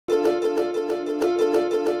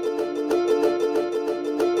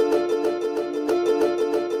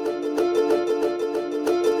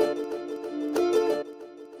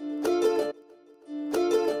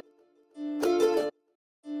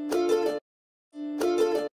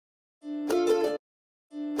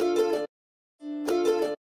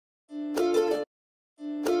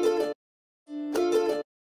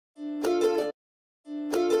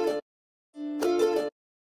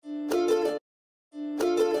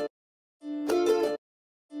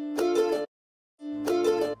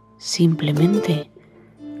Simplemente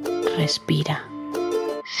respira.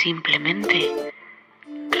 Simplemente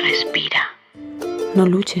respira. No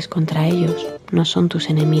luches contra ellos, no son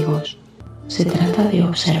tus enemigos. Se trata de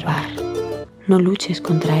observar. No luches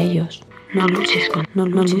contra ellos. No luches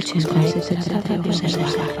contra ellos. Se trata de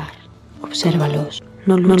observar. Obsérvalos.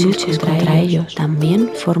 No luches contra ellos.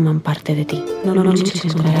 También forman parte de ti. No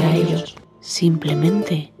luches contra ellos.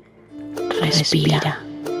 Simplemente respira.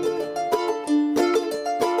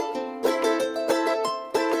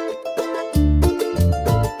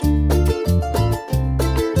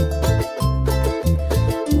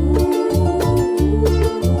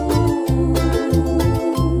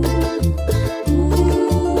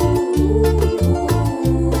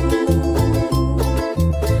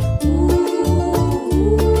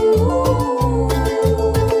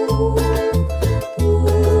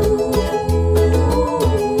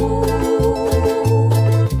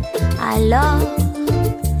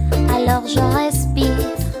 Alors je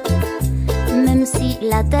respire, même si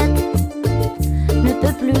la tête ne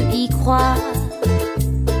peut plus y croire.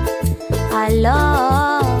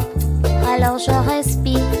 Alors je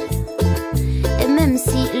respire, et même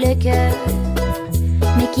si le cœur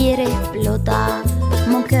me quiere explotar,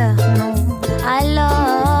 mon cœur non.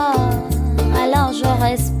 Alors je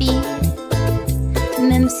respire,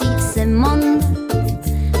 même si ce monde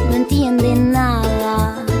no entiende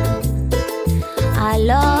nada.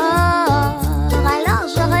 Alors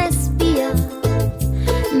je respire,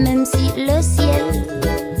 même si le ciel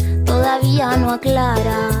todavía no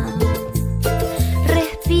aclara.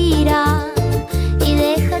 Respira y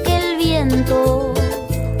deja que el viento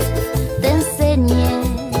te enseñe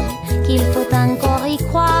qu'il faut encore y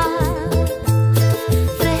croire.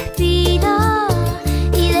 Respira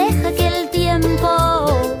y deja que el tiempo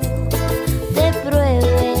te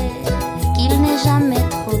pruebe qu'il n'est jamais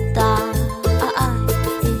trop tard.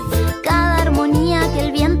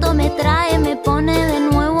 Me trae, me pone de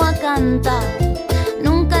nuevo a cantar.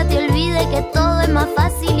 Nunca te olvides que todo es más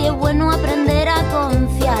fácil y es bueno aprender a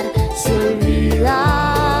confiar. Se olvida,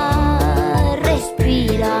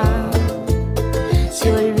 respira.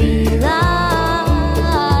 Se olvida,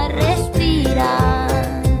 respira.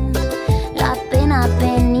 La pena,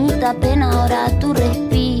 penita, pena, ahora tú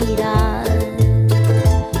respiras.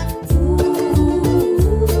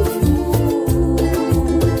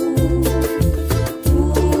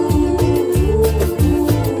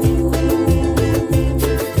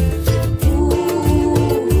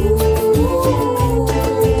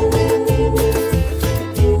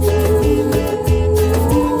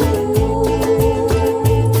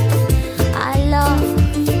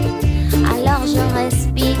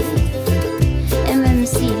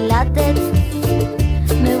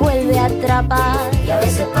 Y a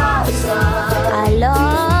veces pasa.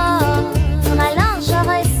 Alors je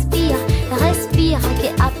respire, respire que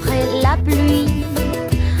après la pluie,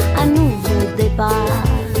 à nouveau départ.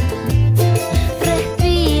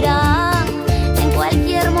 Respira en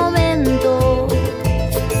cualquier momento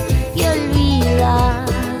y olvida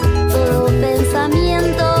todo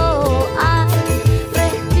pensamiento.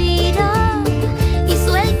 Respira y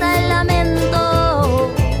suelta el lamento.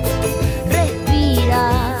 Respira.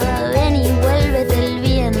 Del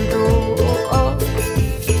viento, oh, oh.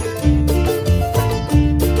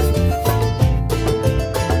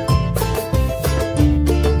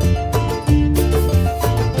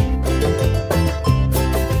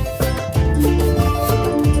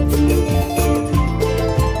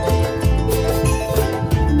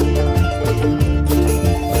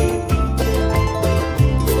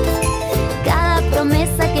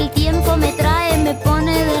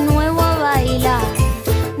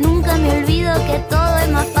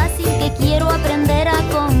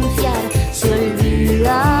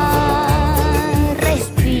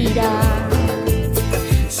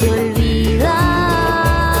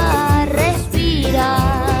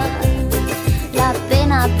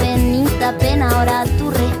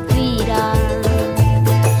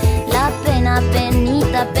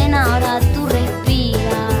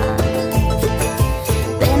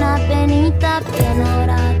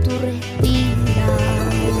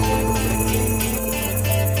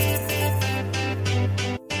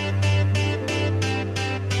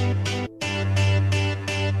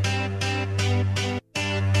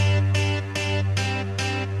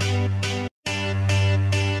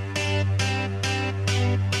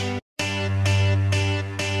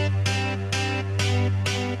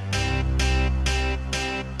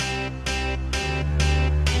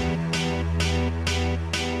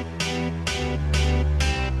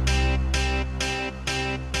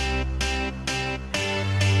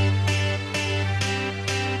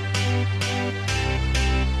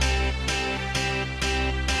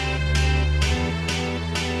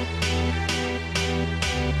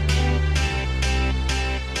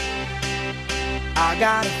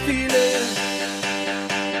 got a feeling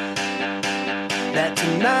that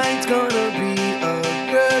tonight's gonna be a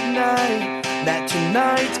good night. That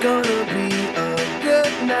tonight's gonna be a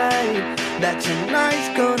good night. That tonight's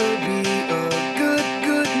gonna be a good,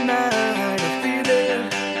 good night. A feeling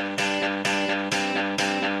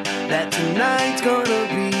that tonight's gonna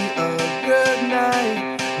be a good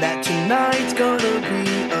night. That tonight's gonna be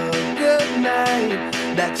a good night.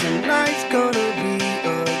 That tonight's gonna be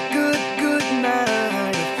a good, good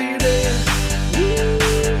night. A feeling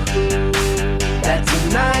that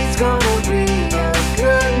tonight's gonna be a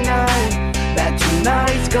good night. That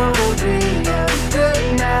tonight's gonna be a good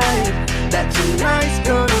night. That tonight's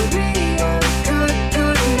gonna be a good,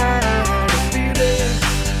 good night. A feeling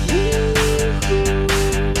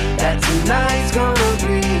that tonight's gonna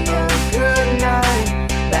be a good night.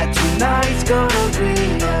 That tonight's gonna be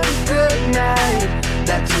a good night.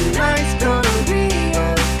 That tonight's gonna be a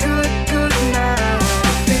good, good night.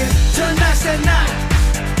 Tonight's the night,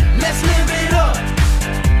 let's live it up.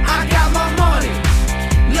 I got my money,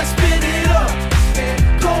 let's spin it up.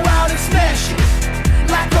 Go out and smash it,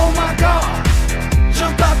 like oh my God.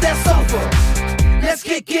 Jump out that sofa, let's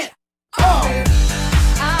get up.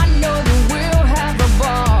 I know that we'll have a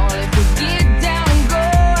ball if we get down and go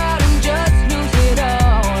out and just lose it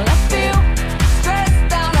all. I feel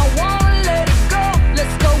stressed out, I wanna let it go.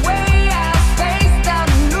 Let's go way out, spaced out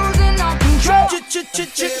and losing all control.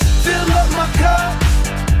 Fill up my cup,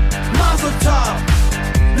 Mazel tov.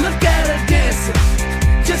 Look at her dancing,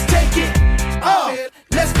 just take it off.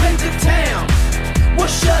 Let's paint the town, we'll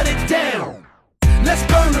shut it down. Let's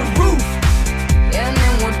burn the roof, And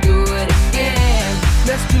then we'll do it again.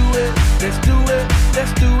 let's do it, let's do it,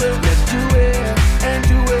 let's do it, let's do it, and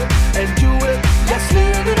do it, and do it. Let's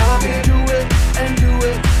live it up and do it, and do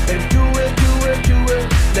it, and do it, do it, do it.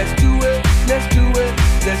 Let's do it, let's do it,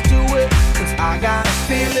 let's do it. Cause I got a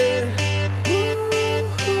feeling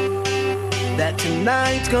that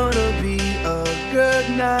tonight's gonna be a good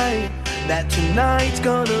night. That tonight's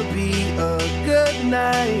gonna be a good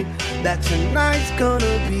night. That tonight's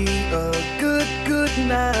gonna be a good, good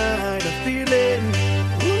night. A feeling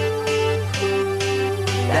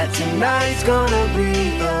that tonight's gonna be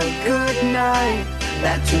a good night.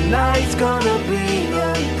 That tonight's gonna be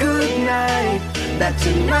a good night. That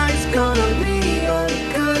tonight's gonna be a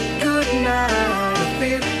good, good night. A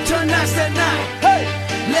feeling tonight's the night. Hey,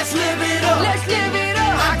 let's live it up. Let's live it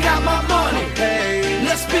up. I got my money. Hey,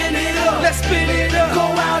 let's spin it up. Let's spin it up. Go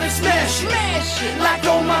out and smash it. Smash it. Like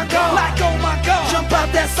oh my God. Like oh my God. Jump out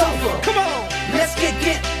that sofa. Come on. Let's get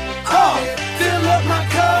off. Fill up my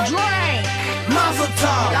cup. Drink. Mazel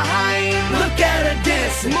tov. Look at her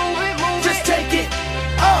dancing. Move it, move Just it. take it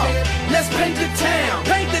off. Let's paint the town.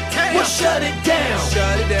 Paint the town. We'll shut it down.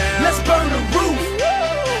 Shut it down. Let's burn the roof.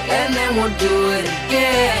 And then we'll do it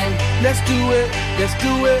again. Let's do it, let's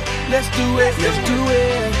do it, let's do it, let's do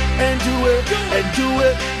it, and do it, and do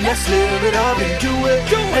it. Let's live it up and do it,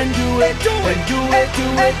 and do it, and do it, do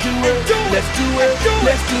it, do it. Let's do it,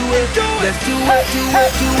 let's do it, let's do it, do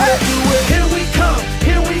it, do it, do it. Here we come,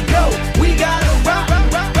 here we go. We gotta rock,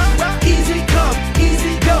 rock, rock, rock. Easy come,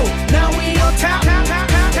 easy go. Now we on top,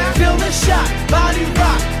 feel the shot, body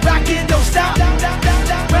rock, rock it, don't stop.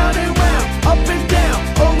 Round and round, up and down,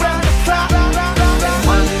 around the clock.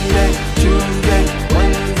 Monday, Tuesday,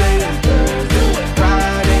 Wednesday, and Thursday,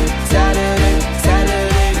 Friday, Saturday,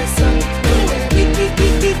 Saturday to Sunday.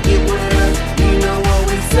 Get with us, you know what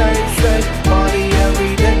we say. Party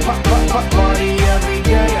every day, party every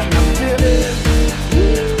day. And I'm feeling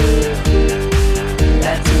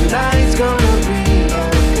that tonight's gonna be a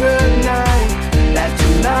good night. That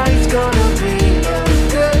tonight's gonna be a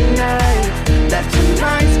good night. That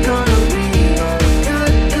tonight's gonna be a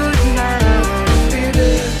good, good night.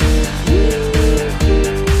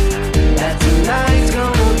 That tonight's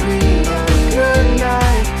gonna be a good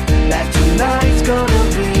night. That tonight's gonna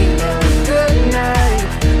be a good night.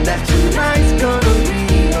 That tonight's gonna be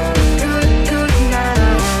a good, good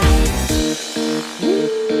night.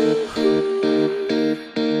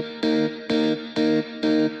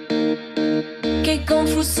 Che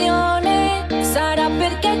confusione, sarà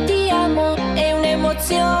perché ti amo, è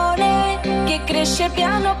un'emozione che cresce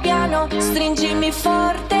piano piano, stringimi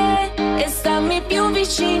forte e stammi più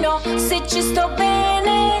vicino, se ci sto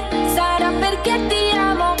bene, sarà perché ti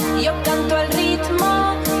amo, io canto al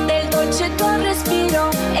ritmo del dolce tuo respiro,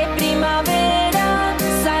 è primavera,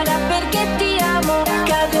 sarà perché ti amo,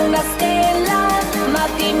 cade una stella, ma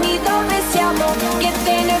dimmi dove siamo, che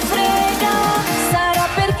te ne frega, sarà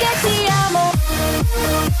perché ti amo.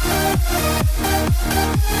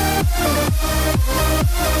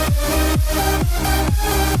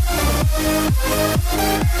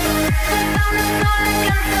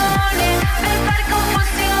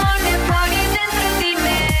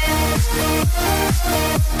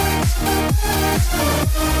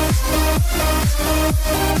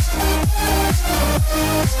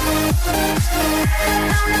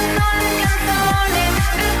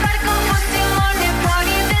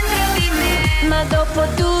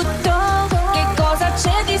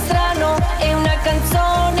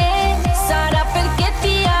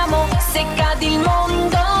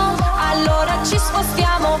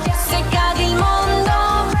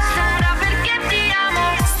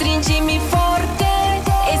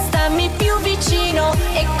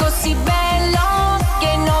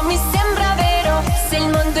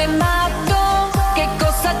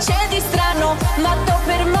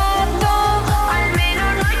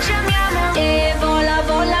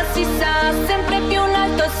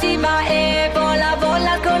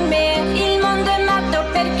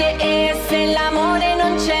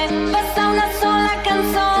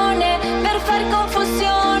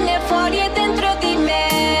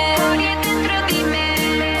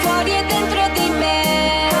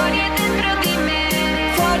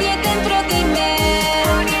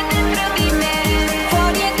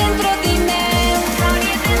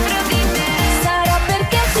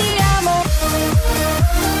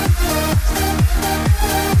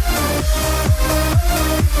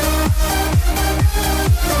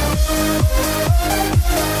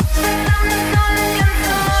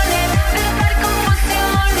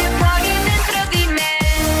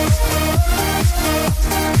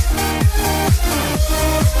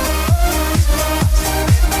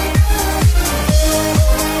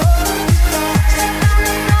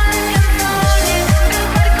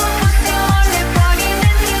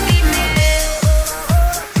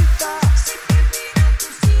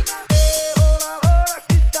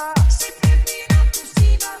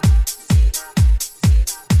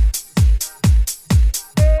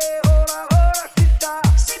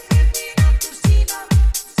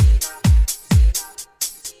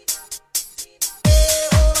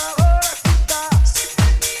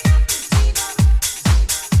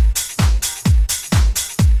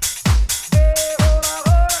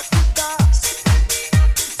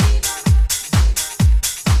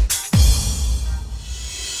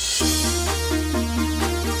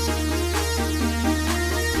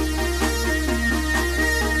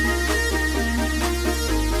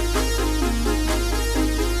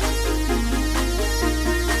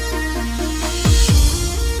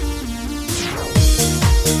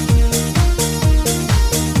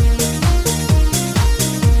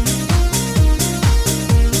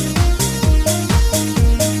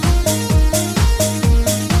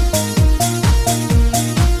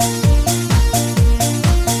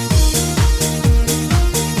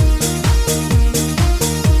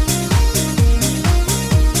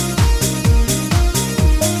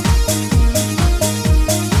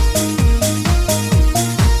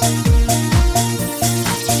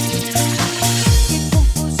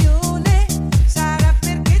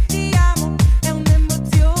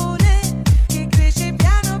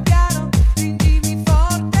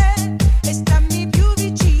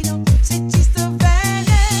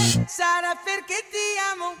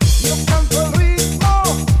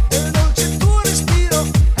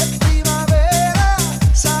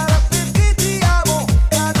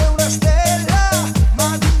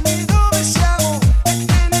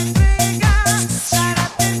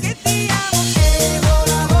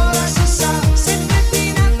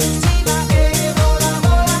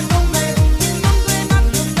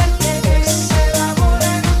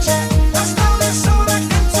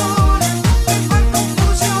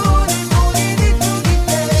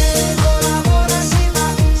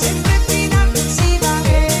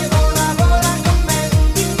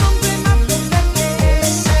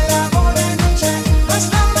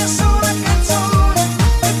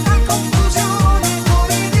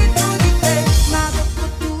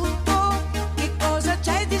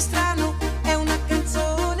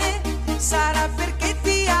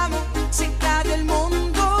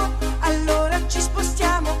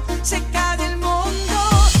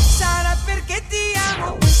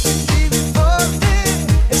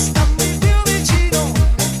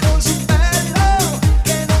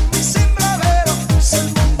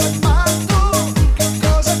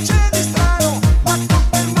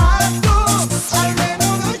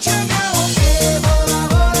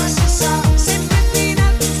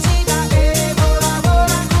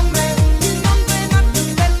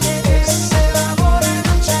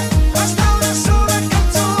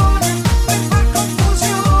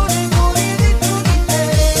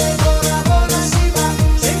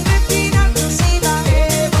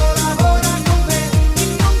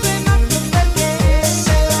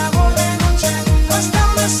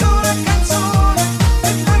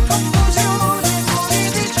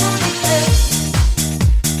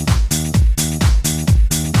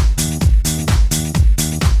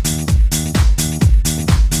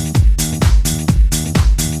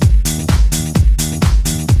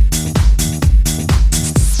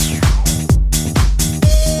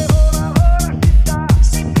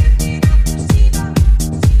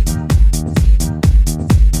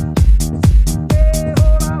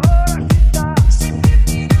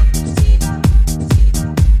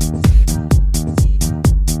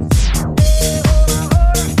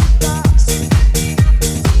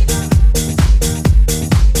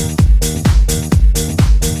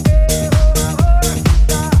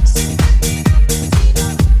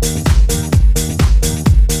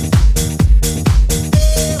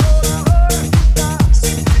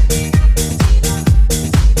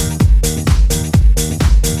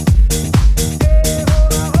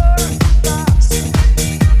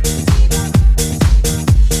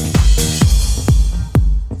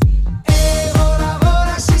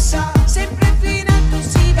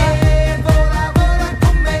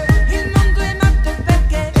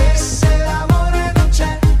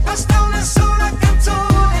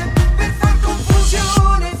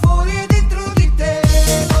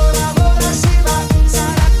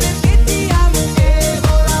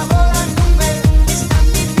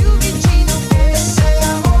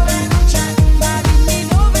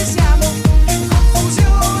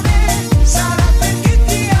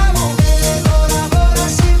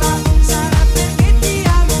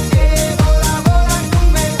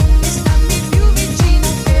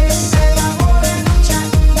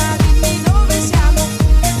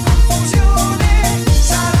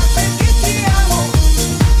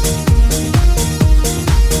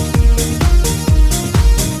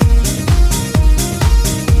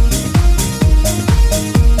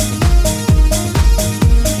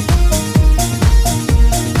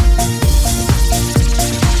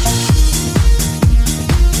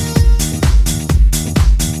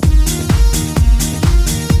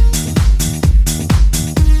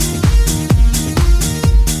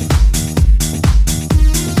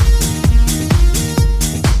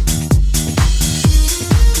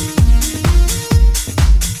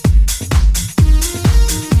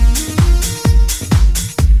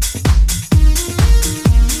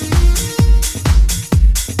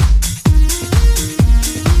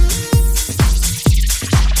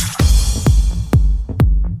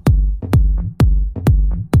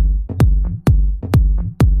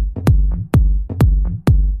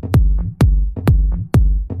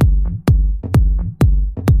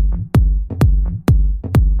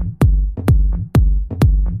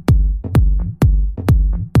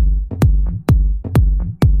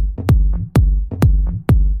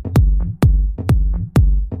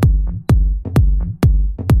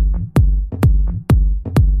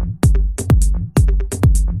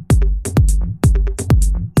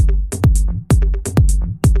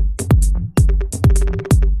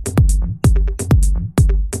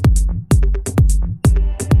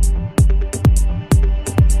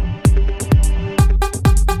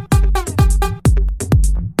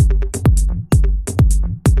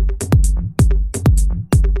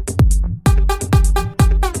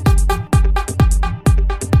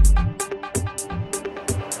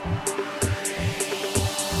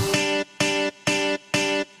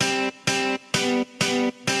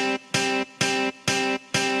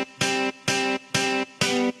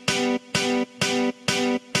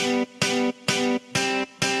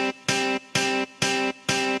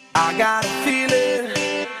 I got a feeling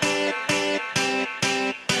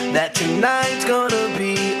that tonight's gonna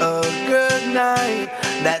be a good night.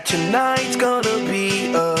 That tonight's gonna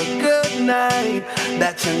be a good night.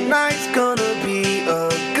 That tonight's gonna be a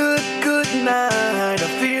good, good night. I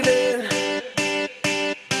feel it.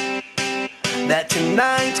 That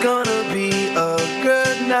tonight's gonna be a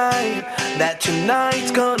good night. That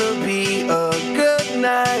tonight's gonna be a good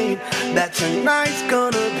night. That tonight's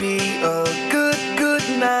gonna be a good, good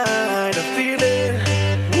night. I feel it.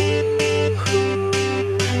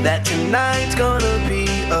 That tonight's gonna be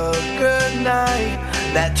a good night.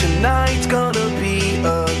 That tonight's gonna be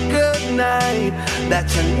a good night. That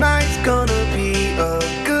tonight's gonna be a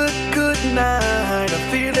good, good night. I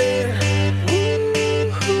feel it.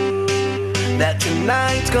 That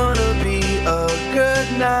tonight's gonna be a good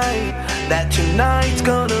night. That tonight's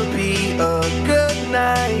gonna be a good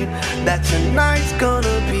night. That tonight's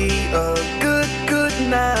gonna be a good, good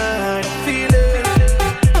night. I feel it.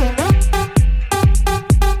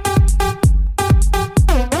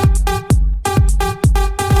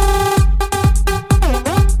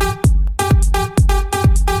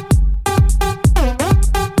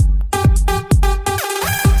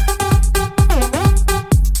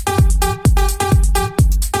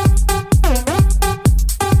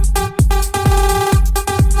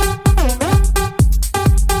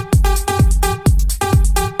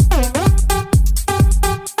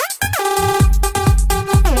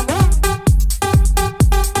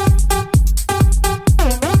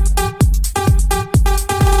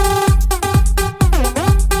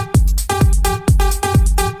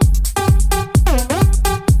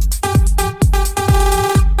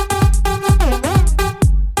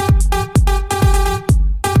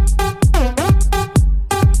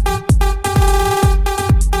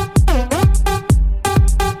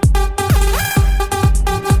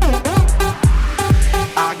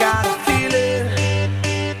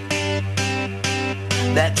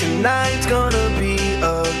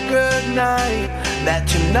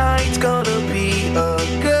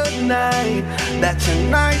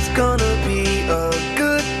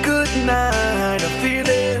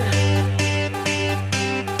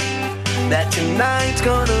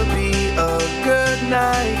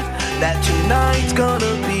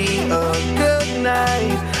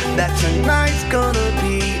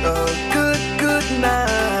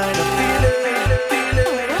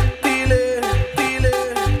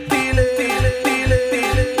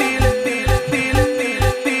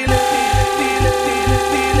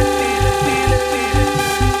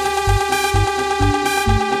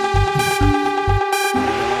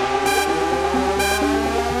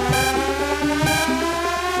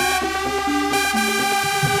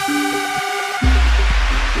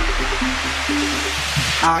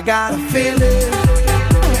 I got a feeling.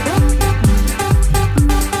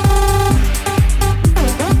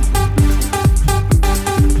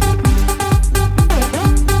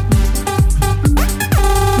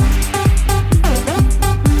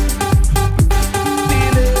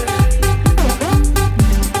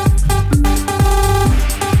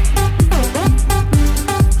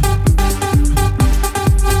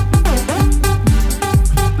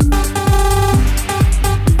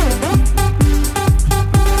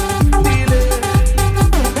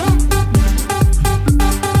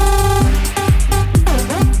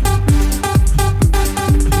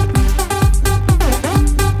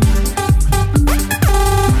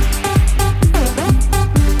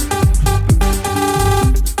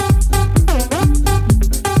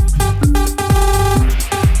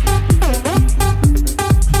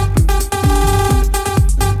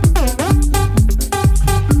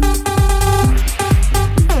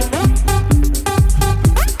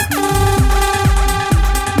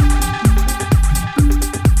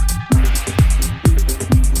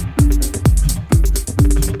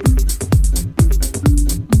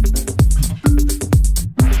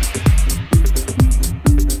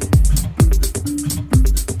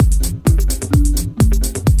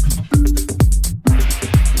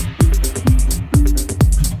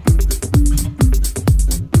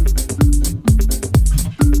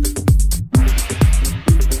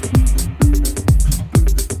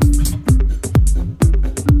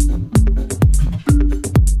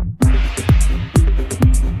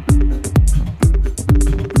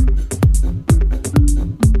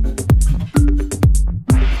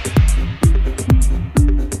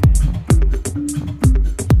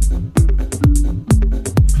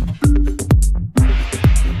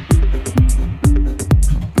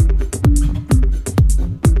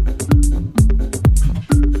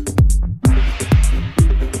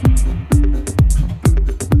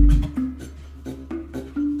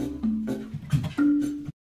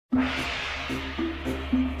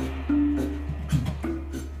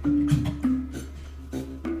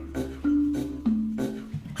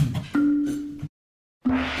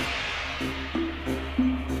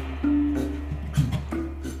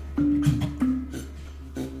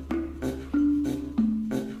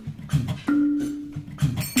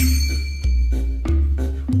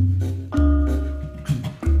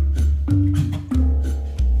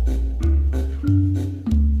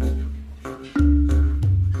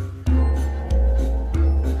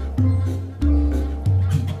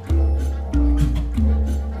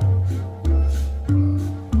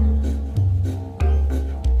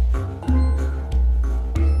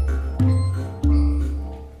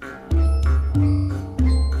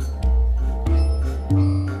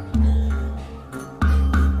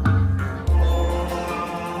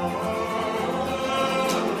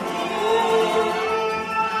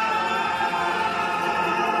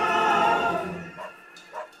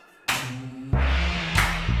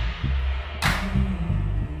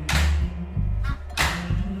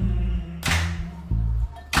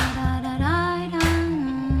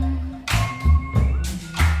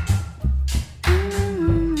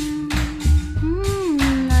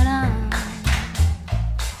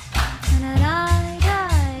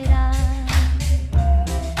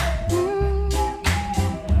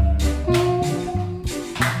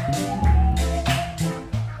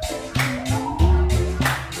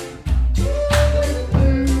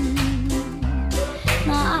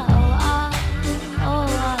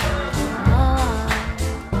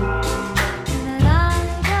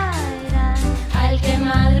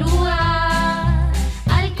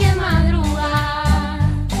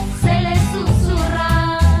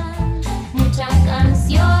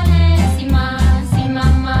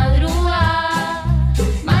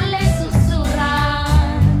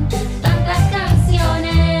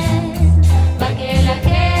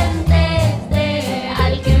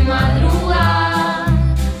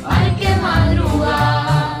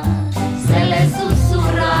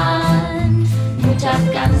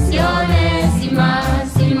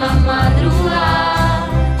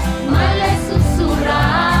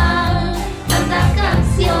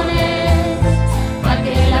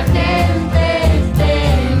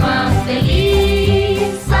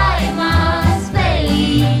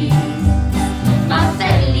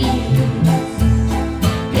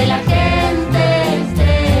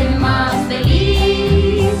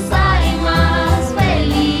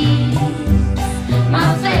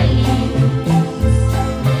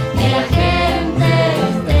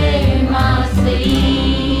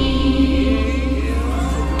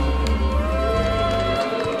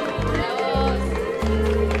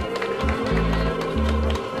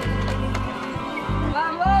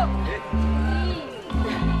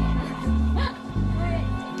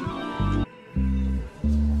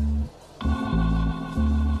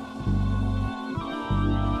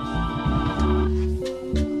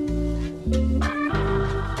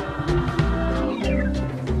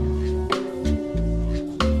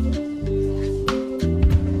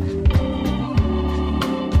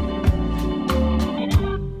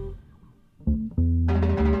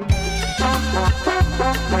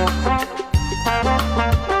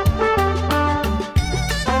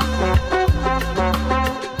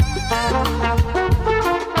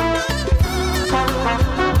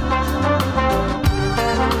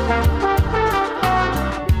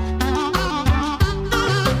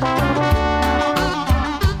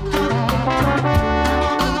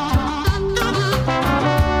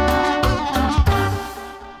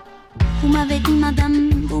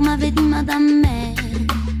 madame.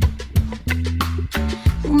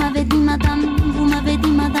 Vous m'avez dit madame, vous m'avez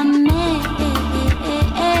dit madame.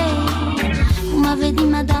 Vous m'avez dit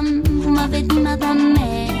madame, vous m'avez dit madame.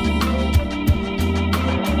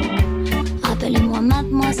 Appelez-moi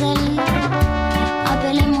mademoiselle,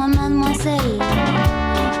 appelez-moi mademoiselle,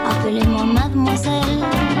 appelez-moi mademoiselle.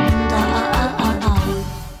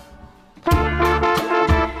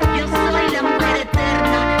 Yo soy la mujer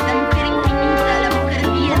eterna, la mujer infinita, la mujer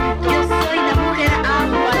viento. Yo soy la mujer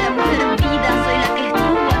agua, la mujer vida, soy la que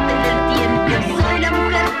estuvo antes del tiempo. Yo soy la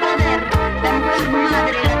mujer poder, la mujer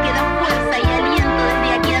madre, la que da fuerza y aliento desde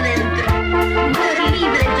aquí adentro. Mujer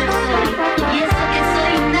libre yo soy, y eso que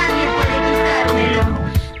soy nadie puede quitármelo.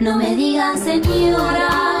 No me digan señora,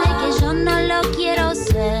 que yo no lo quiero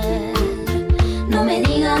ser. No me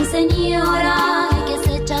digan señora, que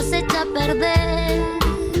se echa a perder.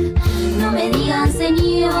 No me digan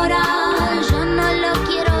señora, yo no lo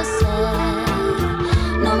quiero ser.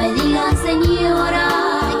 No me digan señora,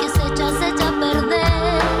 que se echa a perder.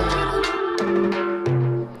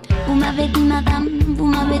 Vous m'avez dit madame, vous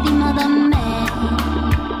m'avez dit madame.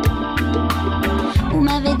 Vous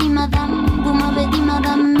m'avez dit madame, vous m'avez dit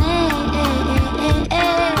madame.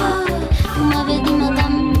 Vous m'avez dit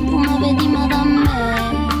madame, vous m'avez dit madame.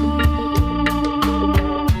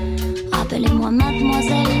 Appelez-moi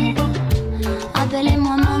mademoiselle,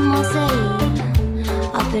 appelez-moi mademoiselle,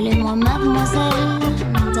 appelez-moi mademoiselle.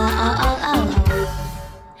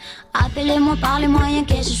 Appelez-moi par les moyens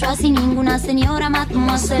que j'ai choisi, ninguna señora,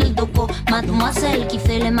 Mademoiselle Doco, Mademoiselle qui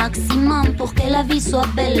fait le maximum pour que la vie soit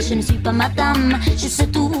belle. Je ne suis pas madame, je sais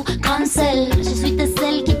tout, grande selle. Je suis de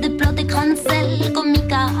celles qui déploient des grandes selles comme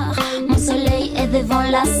Icare. Mon soleil est devant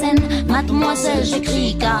la scène. Mademoiselle,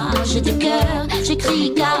 j'écris car j'ai du cœur,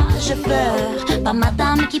 j'écris car j'ai peur. Pas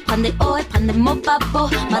madame qui prend des hauts et prend des mots pas beaux.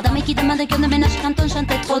 Madame qui demande qu'on déménage quand on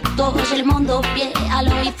chante trop tôt. J'ai le monde au pied,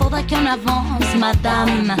 alors il faudra qu'on avance.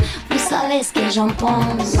 Madame, vous savez ce que j'en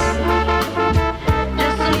pense. Yo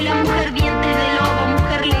soy la mujer dientes de lobo,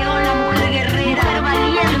 mujer león, la mujer guerrera, mujer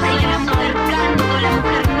valiente, soy la mujer canto, la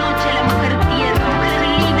mujer noche, la mujer tierra, mujer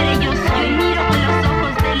libre yo soy, miro con los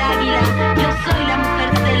ojos del águila, yo soy la mujer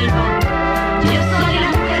selva, yo soy la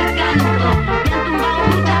mujer canto, me han tumbado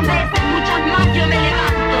muchas veces, muchas más yo me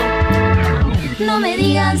levanto. No me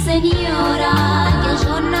digan señora, que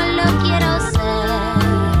yo no lo quiero ser.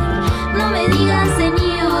 No me digan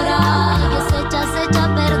señora, que se echa a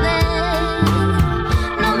perder.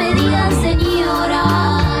 No me digan señora,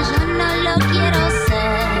 yo no lo quiero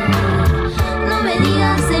ser. No me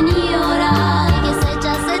digan señora, que se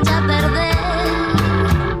echa a perder.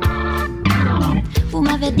 Vous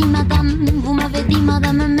m'avez dit madame, vous m'avez dit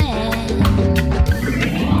madame.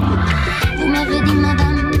 Vous m'avez dit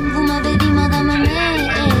madame, vous m'avez dit madame.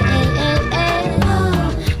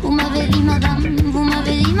 Vous m'avez dit madame, vous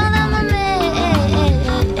m'avez dit madame.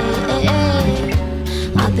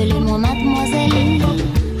 Appelez-moi mademoiselle,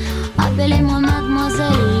 appelez-moi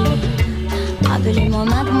mademoiselle, appelez-moi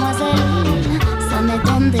mademoiselle, ça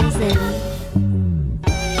m'étonne des ailes.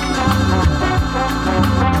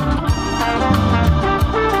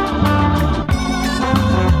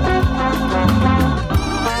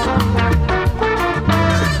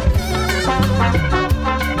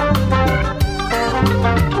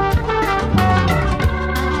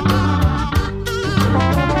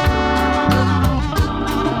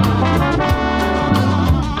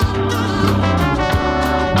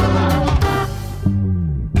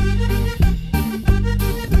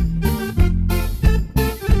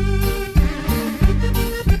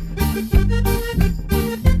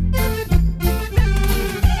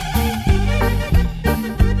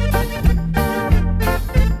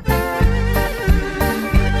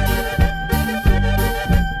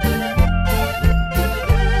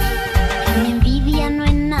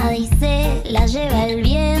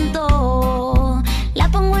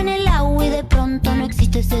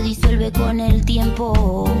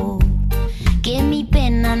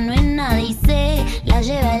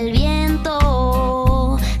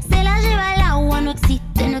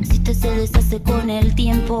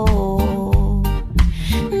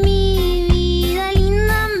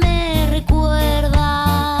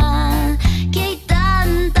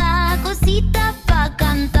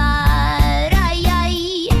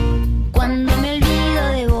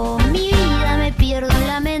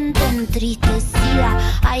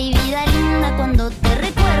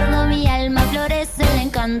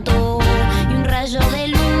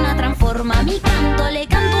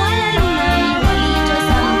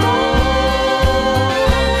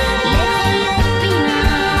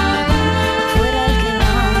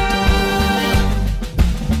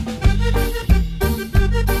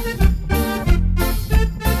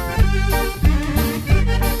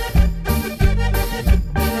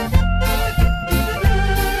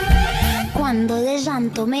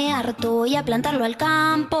 tanto me harto, voy a plantarlo al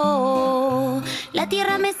campo. La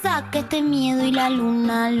tierra me saca este miedo y la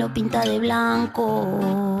luna lo pinta de blanco.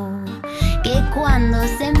 Que cuando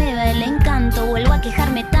se me va el encanto vuelvo a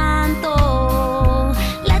quejarme tanto.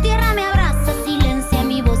 La tierra me abraza, silencia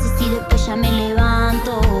mi voz y después ya me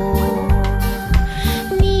levanto.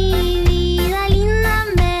 Mi vida linda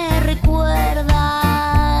me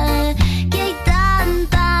recuerda que hay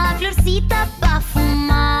tanta florcita pa'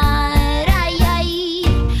 fumar. Ay, ay,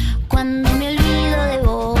 cuando me olvido de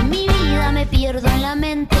vos, mi vida me pierdo en la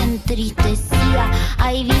mente entristecida.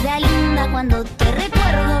 Ay, vida linda, cuando te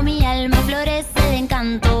recuerdo mi alma florece de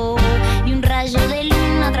encanto. Y un rayo de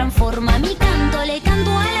luna transforma mi canto. Le canto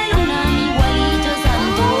a la luna, mi Gualicho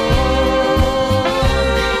santo.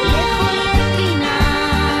 Lejos la espina,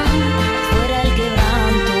 fuera el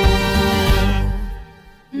quebranto.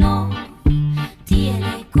 No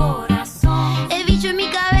tiene corazón. El bicho en mi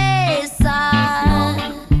cabeza no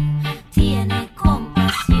tiene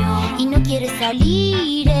compasión. Y no quiere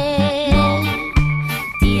salir.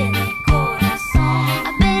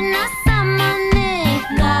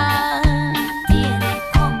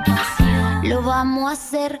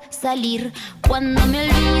 Salir cuando me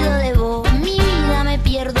olvido de vos, mi vida me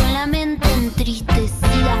pierdo en la mente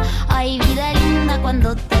entristecida. Ay, vida linda,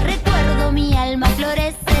 cuando te recuerdo mi alma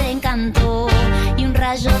florece de encanto. Y un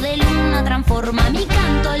rayo de luna transforma mi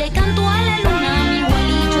canto.